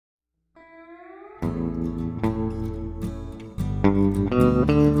Hi,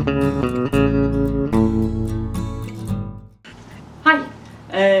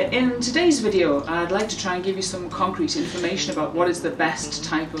 in today's video I'd like to try and give you some concrete information about what is the best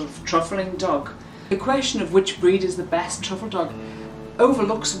type of truffling dog. The question of which breed is the best truffle dog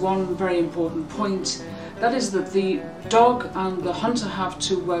overlooks one very important point. That is that the dog and the hunter have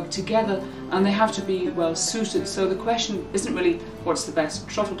to work together and they have to be well suited. So the question isn't really what's the best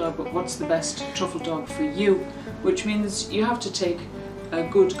truffle dog, but what's the best truffle dog for you, which means you have to take a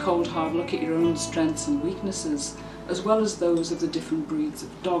good cold hard look at your own strengths and weaknesses as well as those of the different breeds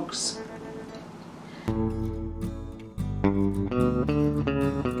of dogs.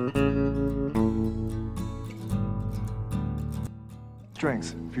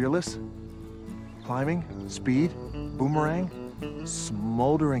 Strengths: fearless, climbing, speed, boomerang,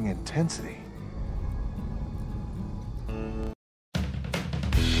 smoldering intensity.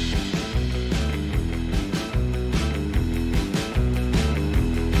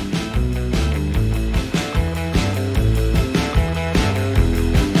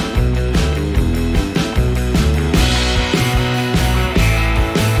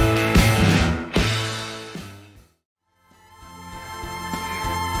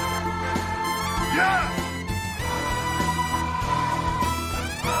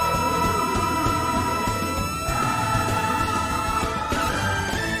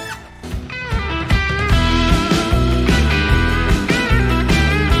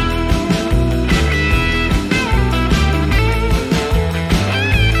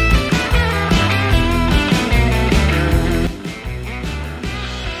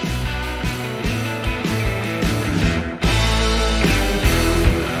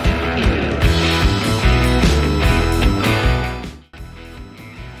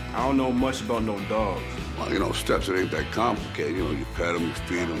 I don't know much about no dogs. Well, you know, steps, it ain't that complicated. You know, you pet them, you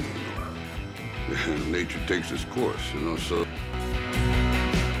feed them, you know. Nature takes its course, you know, so.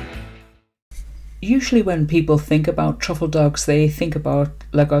 Usually when people think about truffle dogs, they think about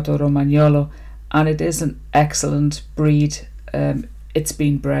Lagotto Romagnolo, and it is an excellent breed. It's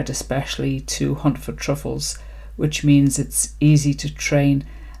been bred especially to hunt for truffles, which means it's easy to train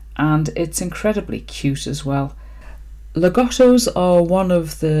and it's incredibly cute as well. Lagottos are one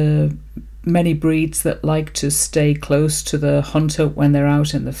of the many breeds that like to stay close to the hunter when they're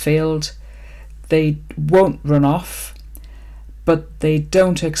out in the field. They won't run off, but they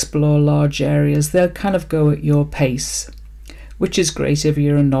don't explore large areas. They'll kind of go at your pace, which is great if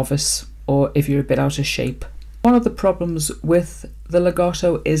you're a novice or if you're a bit out of shape. One of the problems with the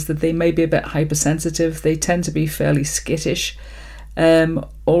Lagotto is that they may be a bit hypersensitive. They tend to be fairly skittish.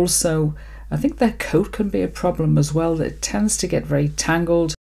 Also, I think their coat can be a problem as well. It tends to get very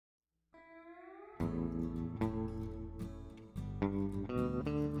tangled.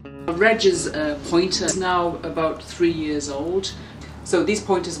 Reg's pointer is now about 3 years old. So these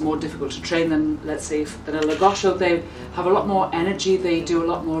pointers are more difficult to train than, let's say, than a Lagotto. They have a lot more energy, they do a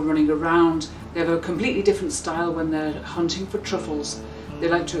lot more running around. They have a completely different style when they're hunting for truffles. They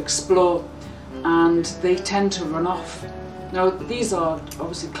like to explore and they tend to run off. Now these are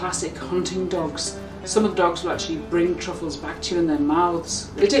obviously classic hunting dogs. Some of the dogs will actually bring truffles back to you in their mouths.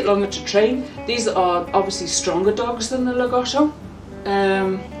 They take longer to train. These are obviously stronger dogs than the Lagotto,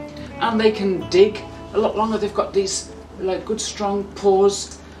 and they can dig a lot longer. They've got these like good strong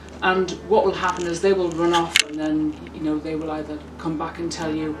paws, and what will happen is they will run off and then, you know, they will either come back and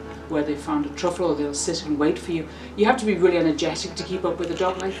tell you where they found a truffle or they'll sit and wait for you. You have to be really energetic to keep up with a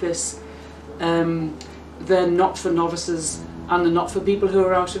dog like this. They're not for novices and they're not for people who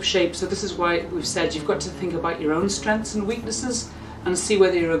are out of shape. So this is why we've said you've got to think about your own strengths and weaknesses and see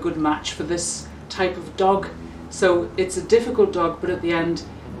whether you're a good match for this type of dog. So it's a difficult dog, but at the end,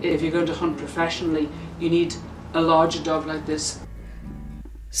 if you're going to hunt professionally, you need a larger dog like this.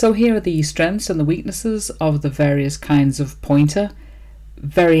 So here are the strengths and the weaknesses of the various kinds of pointer.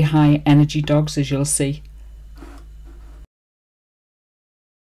 Very high energy dogs, as you'll see.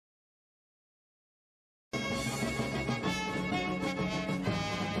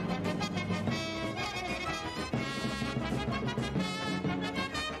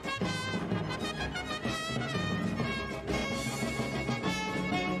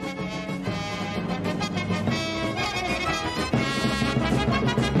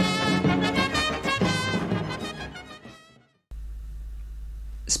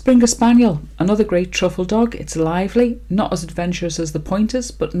 Springer Spaniel, another great truffle dog. It's lively, not as adventurous as the pointers,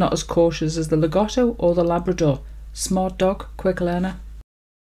 but not as cautious as the Lagotto or the Labrador. Smart dog, quick learner.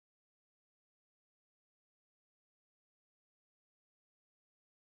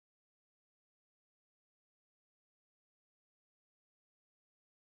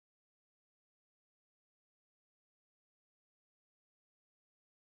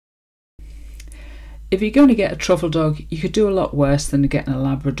 if you're going to get a Truffle dog, you could do a lot worse than getting a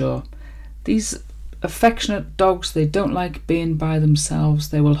Labrador. These affectionate dogs, they don't like being by themselves.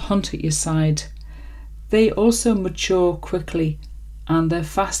 They will hunt at your side. They also mature quickly and they're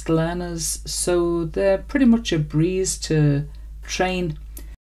fast learners, so they're pretty much a breeze to train.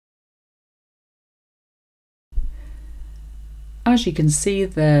 As you can see,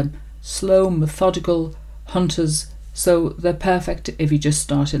 they're slow, methodical hunters, so they're perfect if you're just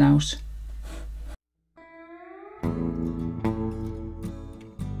starting out.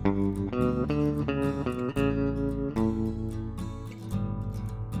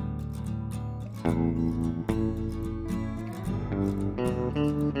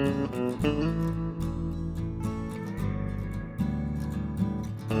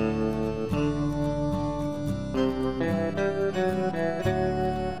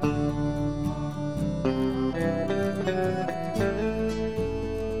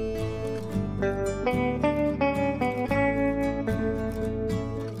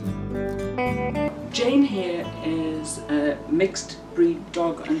 Jane here is a mixed breed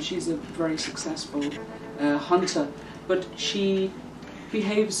dog and she's a very successful hunter, but she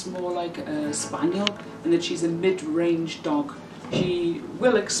behaves more like a spaniel in that she's a mid-range dog. She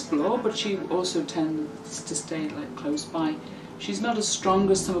will explore, but she also tends to stay like close by. She's not as strong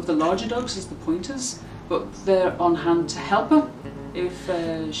as some of the larger dogs, as the pointers, but they're on hand to help her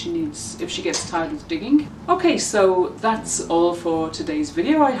if she gets tired with digging. Okay, so that's all for today's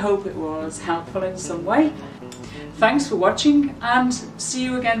video. I hope it was helpful in some way. Thanks for watching and see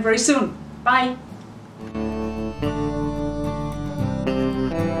you again very soon. Bye!